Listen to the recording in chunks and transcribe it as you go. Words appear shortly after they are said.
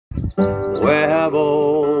Where have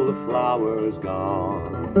all the flowers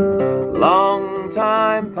gone? Long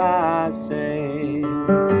time passing.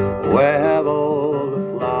 Where have all the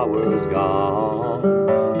flowers gone?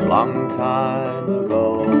 Long time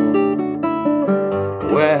ago.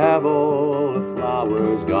 Where have all the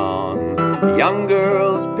flowers gone? Young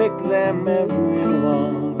girls pick them,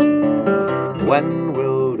 everyone. When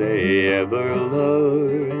will they ever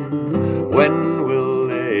learn? When will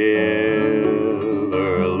they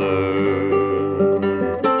ever learn?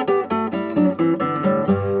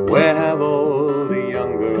 Where have all the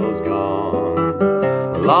young girls gone?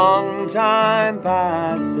 Long time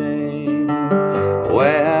passing.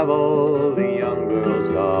 Where have all the young girls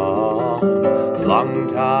gone? Long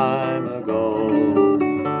time ago.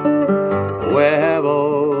 Where have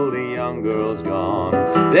all the young girls gone?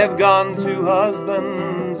 They've gone to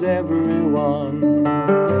husbands, everyone.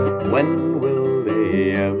 When will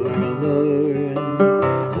they ever learn?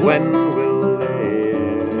 When will they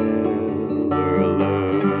ever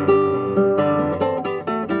learn?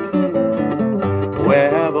 Where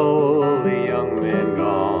have all the young men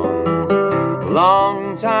gone?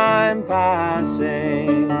 Long time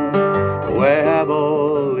passing. Where have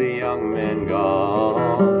all the young men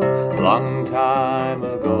gone? Long time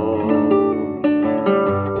ago.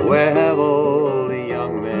 Where have all the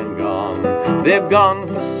young men gone? They've gone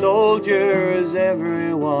for soldiers,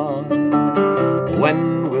 everyone.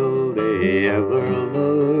 When will they ever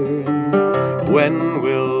learn? When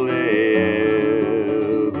will they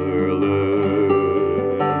ever learn?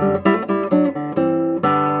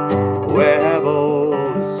 Where have all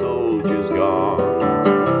the soldiers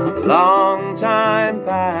gone? Long time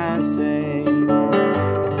passing.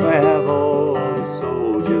 Where have all the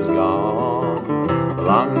soldiers gone?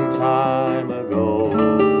 Long time ago.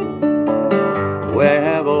 Where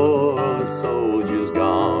have all the soldiers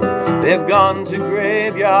gone? They've gone to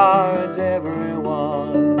graveyards,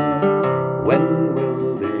 everyone. When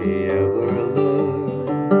will they ever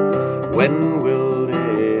learn? When will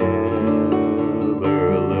they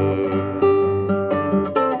ever learn?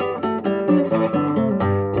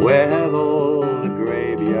 Where have all the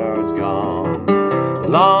graveyards gone?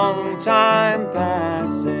 Long time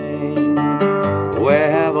passing.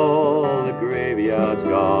 Where have all the graveyards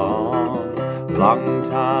gone? Long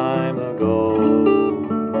time ago.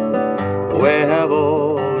 Where have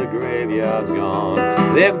all the graveyards gone?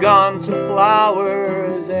 They've gone to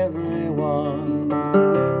flowers, everyone.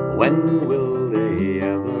 When will they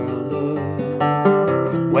ever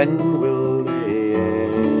learn? When will they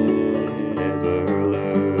ever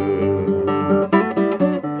learn?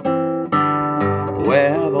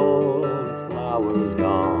 Where have all the flowers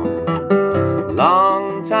gone?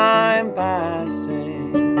 Long time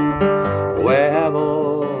passing. Where have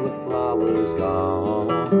all the flowers gone?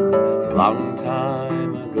 Long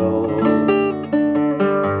time ago.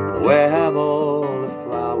 Where have all the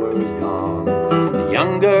flowers gone? The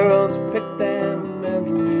young girls pick them,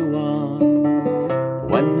 everyone.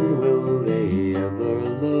 When will they ever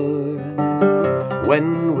learn?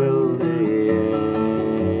 When will they